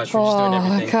 Gosh, we're just doing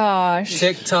everything. Oh, gosh.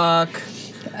 TikTok,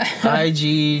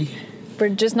 IG. We're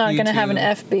just not going to have an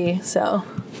FB, so...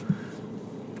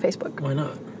 Facebook. Why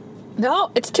not?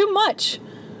 No, it's too much.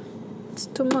 It's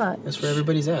too much. That's where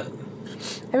everybody's at.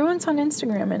 Everyone's on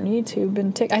Instagram and YouTube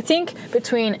and TikTok. I think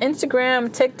between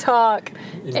Instagram, TikTok,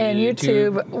 and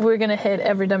YouTube, we're going to hit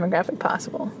every demographic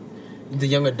possible. The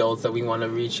young adults that we want to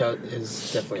reach out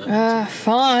is definitely on YouTube.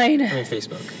 Fine. I mean,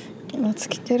 Facebook. Let's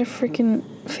get a freaking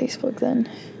Facebook then.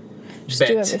 Just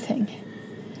do everything.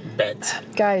 Bet.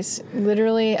 Guys,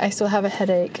 literally, I still have a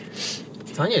headache.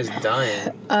 Tanya is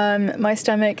dying. My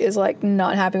stomach is like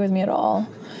not happy with me at all.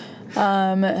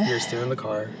 You're still in the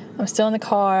car. I'm still in the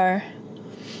car.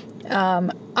 I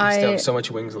still have so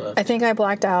much wings left. I think I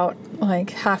blacked out like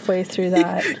halfway through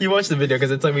that. You watched the video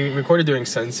because it's like we recorded during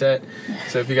sunset.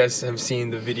 So if you guys have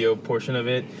seen the video portion of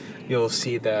it, you'll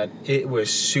see that it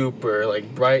was super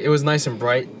like bright. It was nice and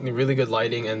bright, really good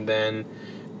lighting, and then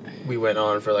we went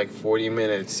on for like 40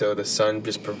 minutes. So the sun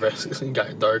just progressively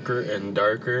got darker and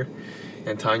darker.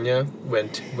 And Tanya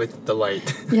went with the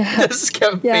light. Yeah. Just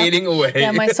kept fading away. Yeah,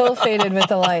 my soul faded with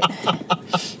the light.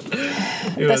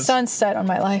 The sun set on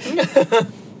my life.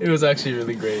 It was actually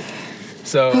really great.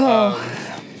 So,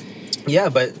 yeah,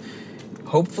 but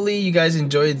hopefully you guys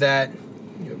enjoyed that.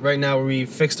 Right now we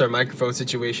fixed our microphone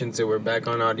situation, so we're back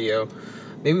on audio.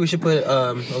 Maybe we should put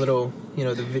a little,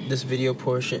 this video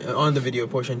portion, on the video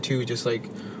portion too, just like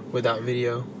without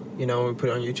video, when we put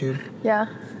it on YouTube. Yeah.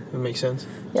 That makes sense?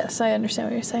 Yes, I understand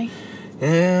what you're saying.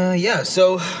 Yeah,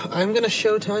 so I'm going to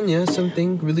show Tanya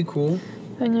something really cool.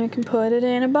 And you can put it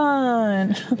in a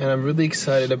bun. And I'm really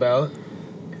excited about.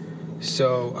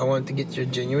 So I want to get your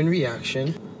genuine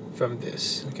reaction from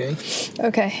this, okay?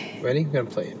 Okay. Ready? I'm going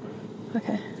to play it.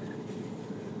 Okay.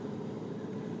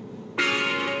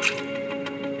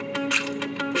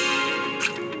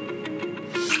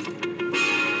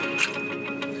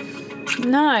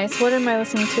 Nice. What am I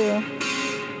listening to?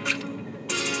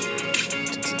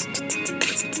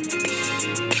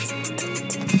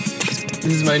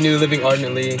 This is my new Living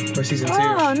Ardently for season 2.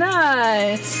 Oh,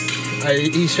 nice.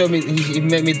 He showed me, he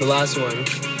met me the last one.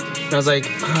 And I was like,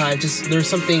 there's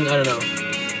something, I don't know,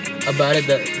 about it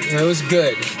that, it was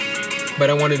good, but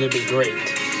I wanted it to be great.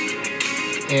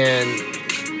 And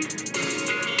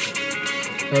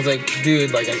I was like,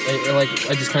 dude, like,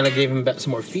 I just kind of gave him some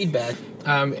more feedback.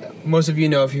 Most of you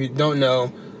know, if you don't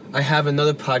know, I have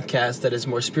another podcast that is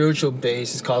more spiritual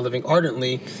based. It's called Living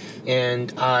Ardently.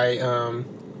 And I,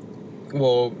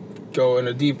 will go in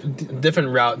a different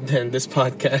route than this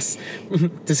podcast,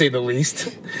 to say the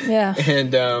least. Yeah.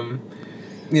 And, I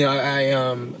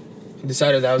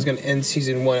decided that I was going to end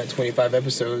season 1 at 25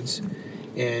 episodes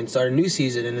and start a new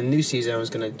season. And the new season, I was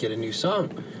going to get a new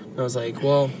song. And I was like,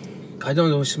 well, I don't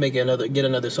know, just get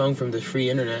another song from the free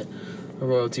internet,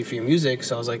 royalty-free music.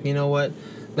 So I was like, you know what?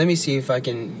 Let me see if I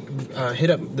can hit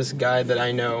up this guy that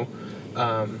I know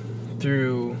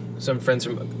through some friends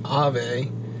from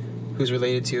Ave, who's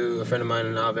related to a friend of mine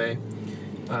in Ave.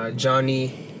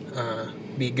 Johnny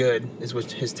Be Good is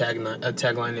what his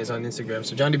tagline is on Instagram.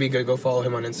 So Johnny Be Good, go follow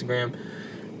him on Instagram.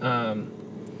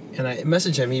 And I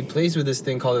messaged him. He plays with this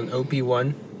thing called an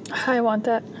OP1. I want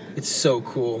that. It's so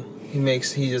cool.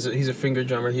 He's a finger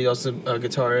drummer. He's also a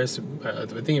guitarist. I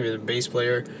think he's a bass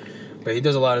player. But he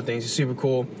does a lot of things. He's super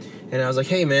cool. And I was like,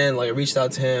 hey man, I reached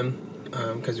out to him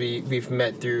because we've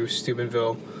met through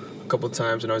Steubenville a couple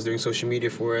times, and I was doing social media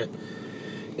for it.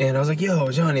 And I was like, yo,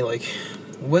 Johnny,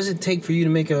 what does it take for you to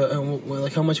make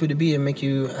how much would it be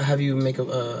to have you make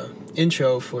a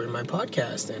intro for my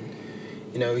podcast? And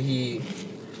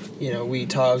we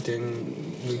talked and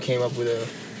we came up with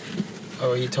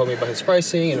he told me about his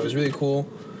pricing, and it was really cool,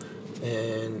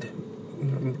 and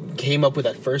came up with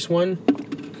that first one.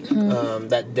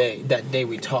 That day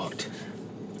we talked,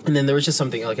 and then there was just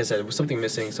something, like I said, it was something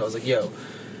missing. So I was like, yo,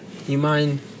 you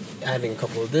mind adding a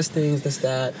couple of this,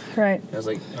 that. Right. I was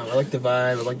like, I like the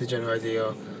vibe, I like the general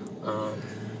idea,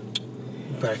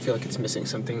 but I feel like it's missing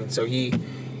something. And so he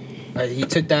he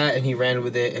took that and he ran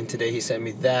with it, and today he sent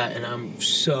me that, and I'm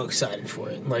so excited for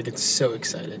it. Like, it's so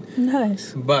excited.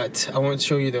 Nice. But I won't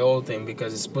show you the old thing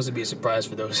because it's supposed to be a surprise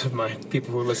for those of my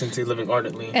people who listen to Living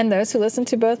Ardently. And those who listen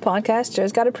to both podcasts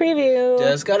just got a preview.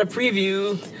 Just got a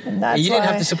preview. And that's you didn't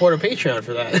have to support our Patreon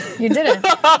for that. You didn't.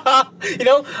 You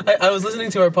know, I was listening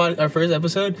to our first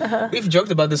episode. We've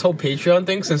joked about this whole Patreon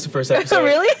thing since the first episode.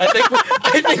 Really? I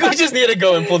think we just need to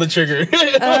go and pull the trigger.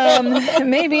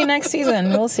 Maybe next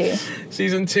season. We'll see.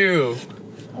 Season 2.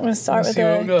 We'll start Let's see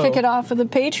where we'll go. kick it off with the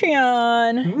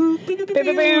Patreon.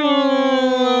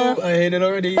 I hate it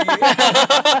already.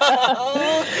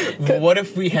 What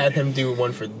if we had him do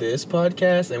one for this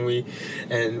podcast and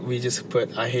we just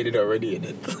put I hate it already in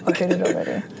it? I hate it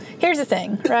already. Here's the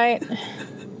thing, right?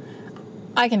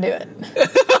 I can do it.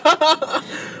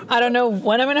 I don't know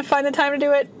when I'm going to find the time to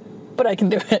do it, but I can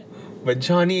do it. But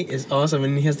Johnny is awesome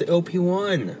and he has the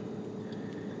OP1.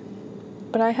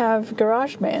 But I have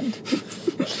GarageBand.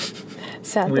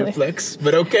 Sadly. Weird flex,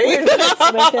 but okay. Weird flex,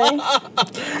 but okay.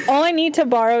 All I need to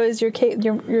borrow is your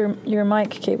mic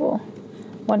cable.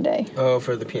 One day. Oh,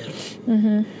 for the piano.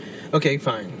 Mm-hmm. Okay,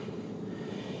 fine.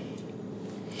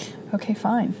 Okay,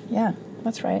 fine. Yeah,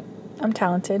 that's right. I'm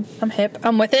talented. I'm hip.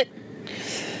 I'm with it.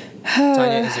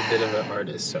 Tanya is a bit of an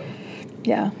artist, so.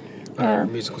 Yeah. Or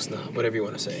musical snob, whatever you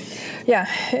want to say. Yeah,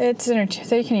 it's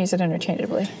they can use it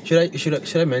interchangeably.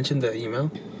 Should I mention the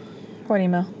email? What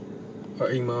email?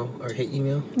 Or emo or hate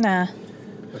email? Nah.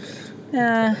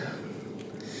 Okay.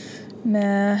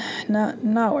 Nah,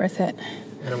 not worth it.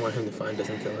 I don't want him to find us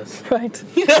and kill us. Right.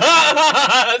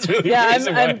 That's really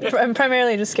I'm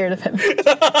primarily just scared of him.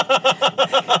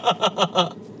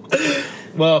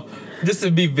 Well, just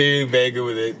to be very vague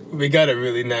with it, we got a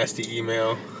really nasty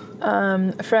email.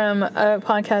 From a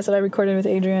podcast that I recorded with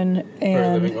Adrian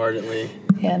and Living Ardently,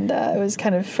 and it was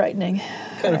kind of frightening.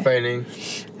 Frightening.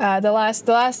 The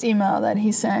last email that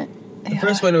he sent. The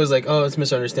first one, it was like, oh, it's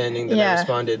misunderstanding. Then I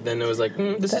responded. Then it was like,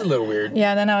 this is a little weird.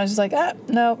 Yeah. Then I was just like,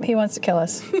 no, he wants to kill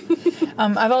us.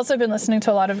 I've also been listening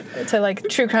to a lot of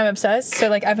true crime obsessed. So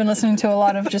like I've been listening to a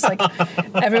lot of just like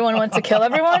everyone wants to kill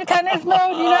everyone kind of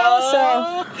mode, you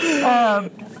know.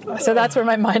 So that's where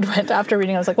my mind went after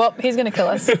reading. I was like, well, he's gonna kill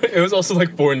us. It was also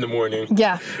like 4 a.m.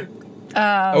 Yeah.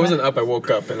 I wasn't up. I woke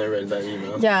up and I read that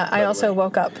email. Yeah, I also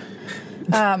woke up.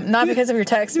 Not because of your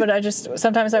text, but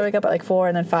sometimes I wake up at like 4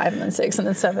 and then 5 and then 6 and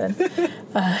then 7.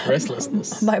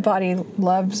 Restlessness. My body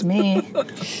loves me.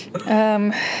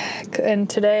 And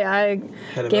today I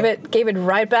gave it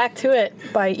right back to it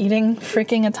by eating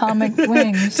freaking atomic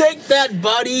wings. Take that,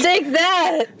 buddy. Take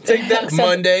that. Take that,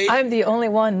 Monday. I'm the only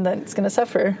one that's going to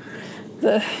suffer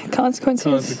the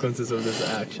consequences of this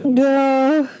action.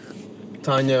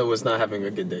 Tanya was not having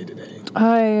a good day today.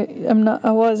 I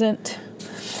wasn't.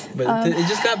 But it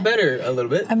just got better a little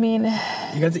bit. I mean,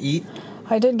 you got to eat.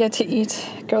 I did get to eat.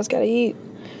 Girls got to eat.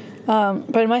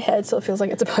 But in my head, still feels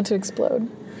like it's about to explode.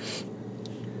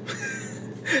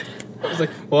 I was like,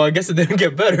 well, I guess it didn't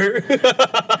get better.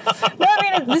 No,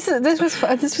 I mean, this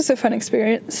was a fun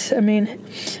experience. I mean,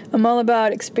 I'm all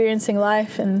about experiencing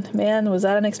life, and man, was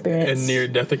that an experience. And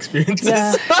near-death experiences.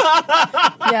 Yeah.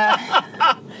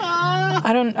 Yeah.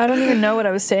 I don't even know what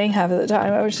I was saying half of the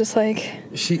time. I was just like...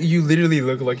 You literally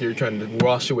look like you're trying to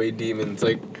wash away demons,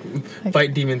 like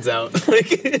fight demons out.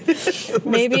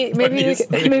 maybe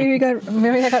I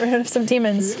got rid of some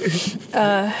demons.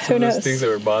 Who knows? Those things that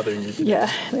were bothering you today.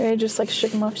 Yeah, maybe just like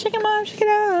shake them off, shake them off, shake it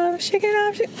off, shake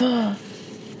it off.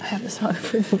 I have this song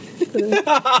for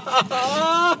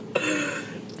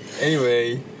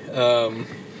Anyway,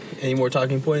 any more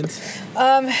talking points?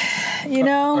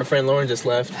 Our friend Lauren just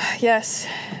left. Yes.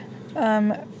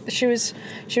 She was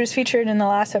featured in the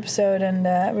last episode, and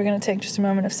we're gonna take just a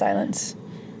moment of silence.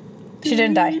 She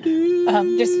didn't die.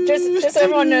 Just so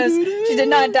everyone knows, she did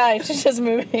not die. She's just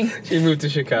moving. She moved to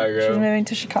Chicago. She's moving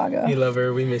to Chicago. We love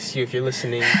her. We miss you if you're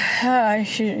listening.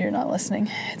 You're not listening.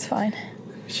 It's fine.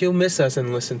 She'll miss us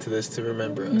and listen to this to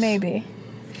remember us. Maybe.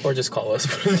 Or just call us.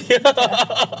 Yeah.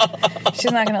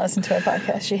 She's not gonna listen to our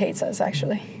podcast. She hates us,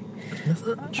 actually. That's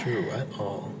not true at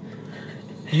all.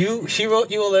 She wrote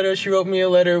you a letter. She wrote me a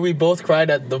letter. We both cried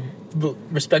at the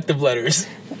respective letters.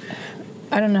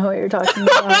 I don't know what you're talking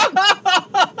about.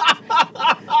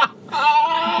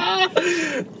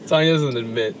 Tanya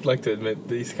doesn't like to admit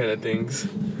these kind of things.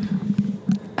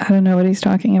 I don't know what he's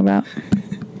talking about.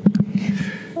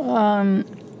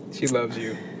 She loves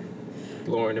you,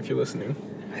 Lauren. If you're listening.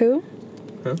 Who?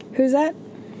 Huh? Who's that?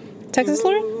 Texas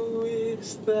Lauren? Who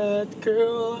is that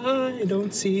girl I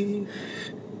don't see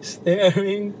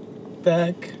staring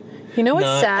back? You know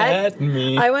what's sad? At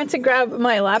me. I went to grab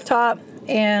my laptop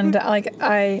and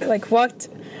I walked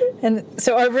And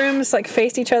so our rooms like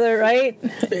faced each other, right?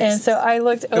 And so I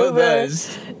looked over,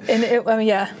 those. and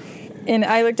and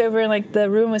I looked over and like the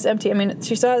room was empty. I mean,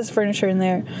 she still has furniture in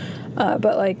there,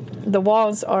 but like the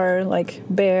walls are like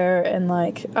bare and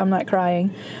like I'm not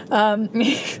crying.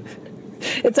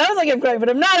 It sounds like I'm crying, but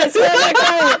I'm not. I swear I'm not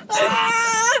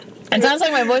crying. It sounds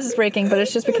like my voice is breaking, but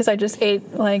it's just because I just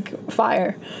ate like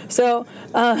fire. So,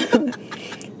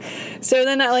 so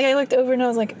then I looked over and I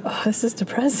was like, oh, this is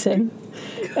depressing.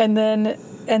 And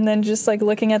then just like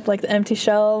looking at like the empty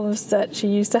shelves that she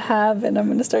used to have, and I'm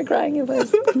gonna start crying if I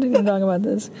continue to talk about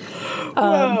this.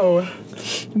 Wow.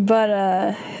 But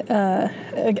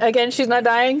again, she's not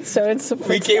dying, so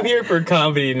We came here for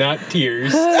comedy, not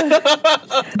tears.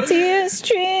 tears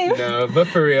stream. No, but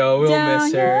for real, we'll down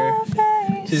miss her. your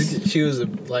face. She was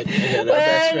like again, our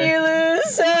best When you friend.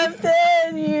 lose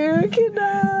something you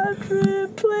cannot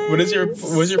replace. What's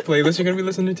your playlist you're gonna be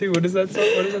listening to? What is that song?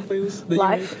 What is that playlist that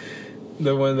Life. you made?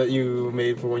 The one that you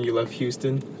made for when you left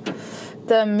Houston.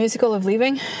 The musical of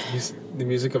leaving? The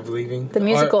music of leaving. The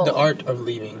musical. The art of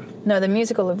leaving. No, the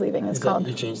musical of leaving. It's Is that- called.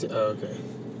 You changed it. Oh, okay.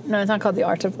 No, it's not called the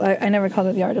art of. I never called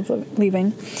it the art of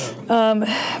leaving. Oh.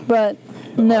 But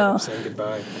The no. Art of saying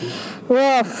goodbye. Ooh,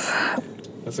 Woof.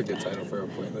 that's a good title for a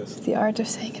playlist. The art of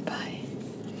saying goodbye.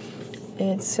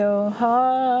 It's so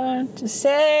hard to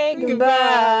say goodbye.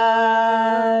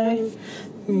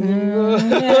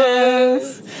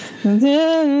 Yes.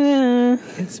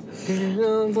 It's been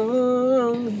a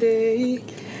long day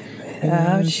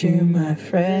Without you, my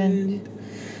friend.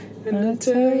 and I'll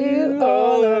tell you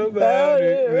all about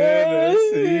it when I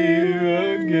see you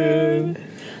again.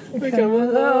 We come a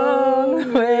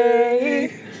long way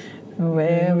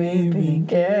where we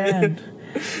began.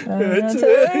 I'll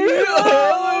tell you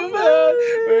all about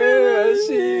it when I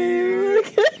see you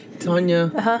again.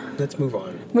 Tanya, let's move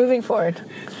on. Moving forward.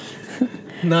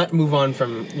 Not move on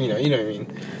from, you know what I mean.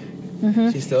 Mm-hmm.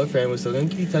 She's still a friend. We're still going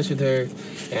to keep in touch with her.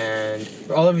 And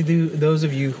for all of you, those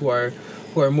of you who are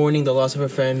mourning the loss of a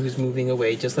friend who's moving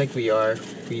away, just like we are,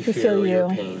 we feel your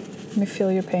you. pain. We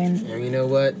feel your pain. And you know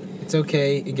what? It's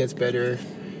okay. It gets better.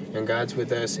 And God's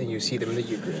with us. And you see them in the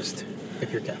Eucharist,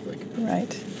 if you're Catholic.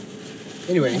 Right.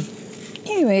 Anyway,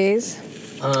 Anyways,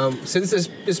 since this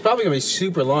is probably going to be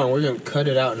super long, we're going to cut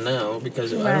it out now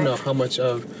because I don't know how much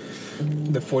of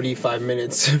the 45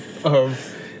 minutes of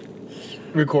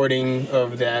recording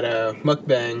of that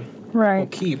mukbang will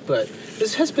right. keep, but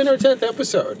this has been our 10th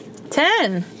episode.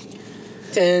 10.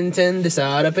 10 de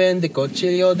sarapen de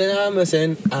cochillo de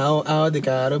namasen au de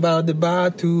carabao de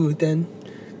batu 10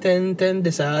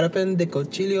 de sarapen de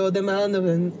cochillo de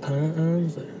mandaven.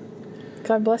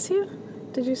 God bless you.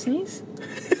 Did you sneeze?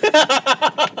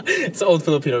 It's an old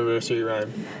Filipino nursery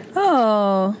rhyme.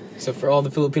 Oh. So for all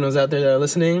the Filipinos out there that are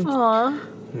listening, Aw.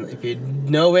 if you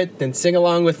know it, then sing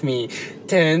along with me.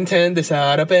 10 de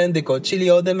sarapen de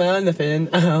cochillo de mandafen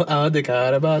au de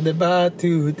carabao de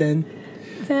batu 10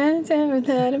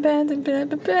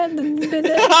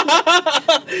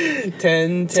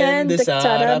 10 de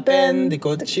sarapen de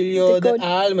cochillo de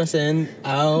almacen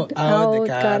au de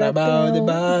carabao de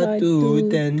batu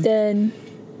 10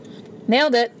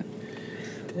 Nailed it.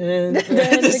 10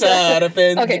 de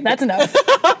sarapen. Okay, that's enough.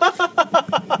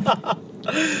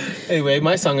 Anyway,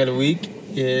 my song of the week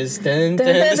is 10 de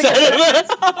Dun, sarapen.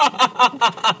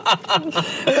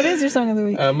 What is your song of the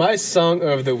week? My song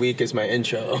of the week is my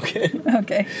intro, okay?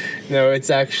 Okay. No, it's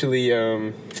actually,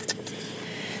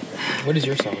 what is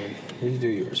your song? You do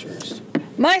yours first.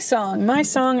 My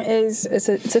song is it's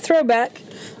a throwback.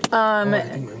 I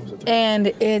think mine was a And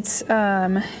it's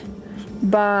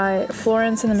by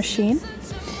Florence and the Machine,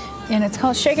 and it's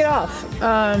called "Shake It Off."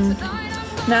 I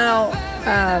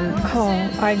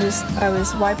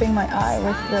was wiping my eye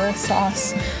with the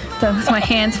sauce, with my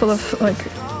hands full of like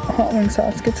hot wing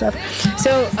sauce, good stuff.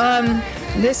 So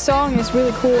this song is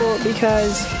really cool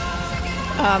because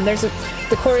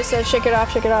the chorus says "Shake it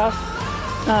off, shake it off."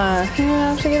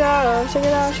 Shake it off, shake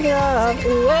it off, shake it off.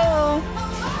 Ooh, whoa.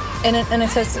 And it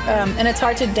says, and it's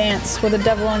hard to dance with the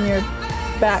devil on your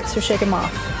back, so shake him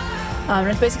off. And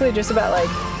it's basically just about like,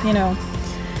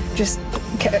 just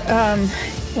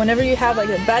whenever you have like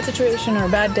a bad situation or a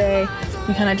bad day,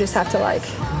 you kind of just have to like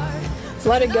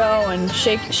let it go and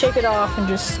shake it off and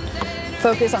just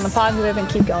focus on the positive and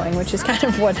keep going, which is kind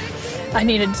of what I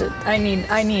need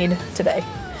today.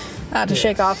 To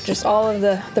shake off just all of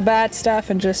the bad stuff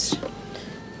and just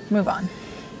move on.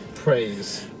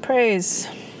 Praise.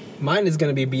 Mine is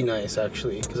gonna be nice,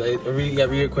 actually, because I really got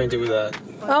reacquainted with that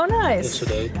Oh, nice.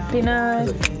 yesterday. Be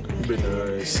nice. Be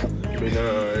nice. be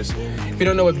nice. If you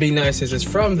don't know what Be Nice is, it's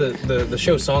from the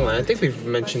show Songline. I think we've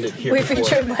mentioned it here We before.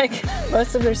 featured like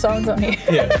most of their songs on here.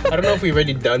 Yeah, I don't know if we've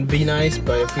already done Be Nice,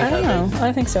 but if we I don't haven't, know.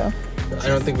 I think so. I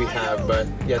don't think we have. But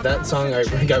yeah, that song, I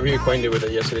got reacquainted with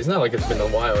it yesterday. It's not like it's been a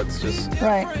while. It's just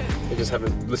Right. I just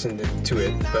haven't listened to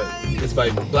it. But it's by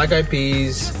Black Eyed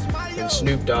Peas and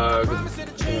Snoop Dogg,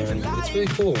 and it's really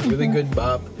cool. Really good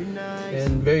bop,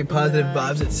 and very positive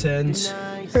vibes it sends.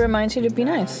 It reminds you to be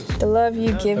nice. The love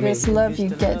you give is love you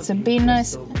get. So be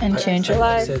nice and change your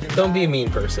I life. said, don't be a mean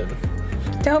person.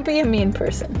 Don't be a mean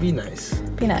person. Be nice.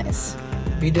 Be nice.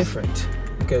 Be different.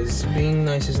 Because being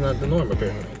nice is not the norm,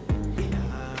 apparently.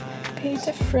 Be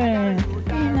different.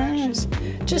 Be nice.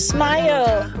 Just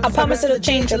smile. I promise it'll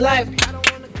change your life.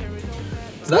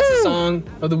 So that's the song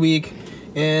of the week.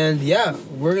 And yeah,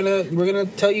 we're gonna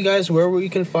tell you guys where we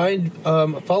can find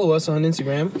follow us on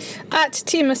Instagram. At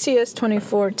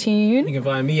TMacias2014. You can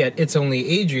find me at It's Only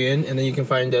Adrian, and then you can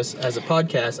find us as a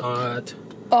podcast at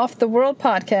Off the World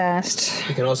Podcast.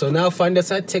 You can also now find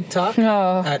us at TikTok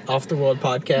Oh. at Off the World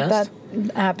Podcast. That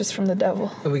app is from the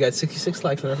devil. And we got 66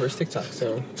 likes on our first TikTok,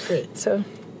 so it's great. So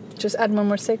just add one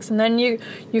more 6 and then you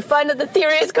find that the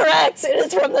theory is correct. It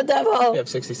is from the devil. We have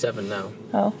 67 now.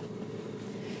 Oh.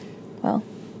 Well,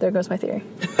 there goes my theory.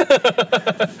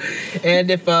 And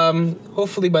if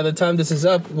hopefully by the time this is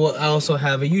up, we'll also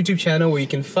have a YouTube channel where you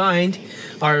can find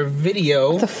our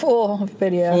video, The full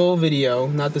video.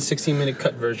 not the 16-minute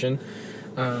cut version,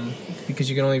 because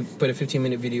you can only put a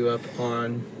 15-minute video up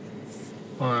on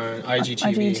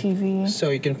IGTV. IGTV. So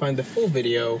you can find the full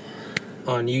video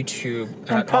on YouTube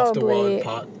And at Off the World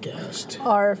probably Podcast.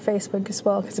 Our Facebook as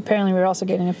well, because apparently we're also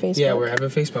getting a Facebook. Yeah, we're having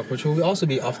Facebook, which will also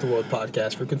be Off the World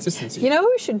Podcast for consistency. You know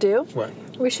what we should do? What?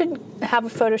 We should have a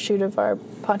photo shoot of our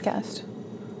podcast.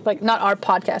 Like, not our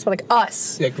podcast, but like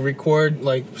us. Like record,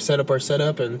 like set up our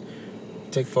setup and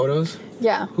take photos.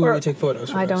 Yeah. Who Or- would take photos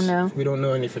for I us? don't know. We don't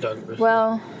know any photographers.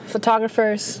 Well,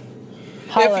 photographers.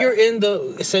 Holla. if you're in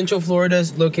the Central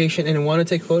Florida's location and want to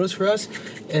take photos for us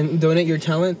and donate your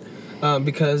talent,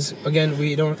 because again,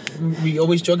 we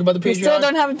always joke about the Patreon. We still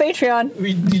don't have a Patreon.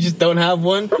 We just don't have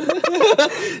one.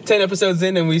 10 episodes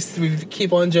in, and we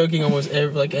keep on joking almost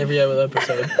every other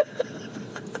episode.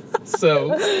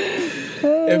 So,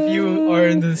 if you are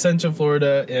in the Central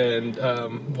Florida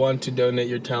and want to donate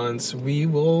your talents, we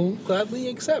will gladly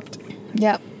accept.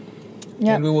 Yep.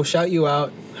 And we will shout you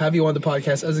out, have you on the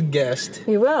podcast as a guest,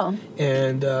 We will.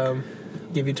 and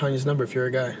give you Tanya's number if you're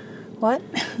a guy. What?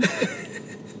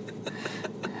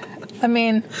 I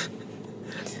mean,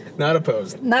 Not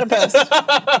opposed. not opposed.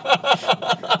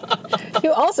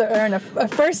 You also earn a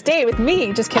first date with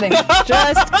me. Just kidding.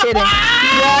 Just kidding.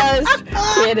 Just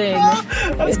kidding.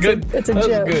 That's good. It's a That was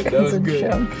joke. good. That It's was a good.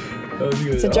 joke. That was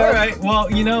good. It's a joke. All right.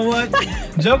 Well, you know what?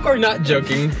 Joke or not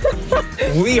joking,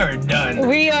 we are done.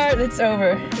 It's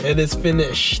over. It is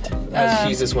finished, as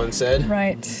Jesus once said.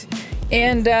 Right.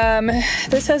 And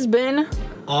this has been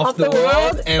Off the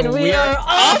world, and we are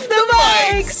off the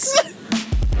mics.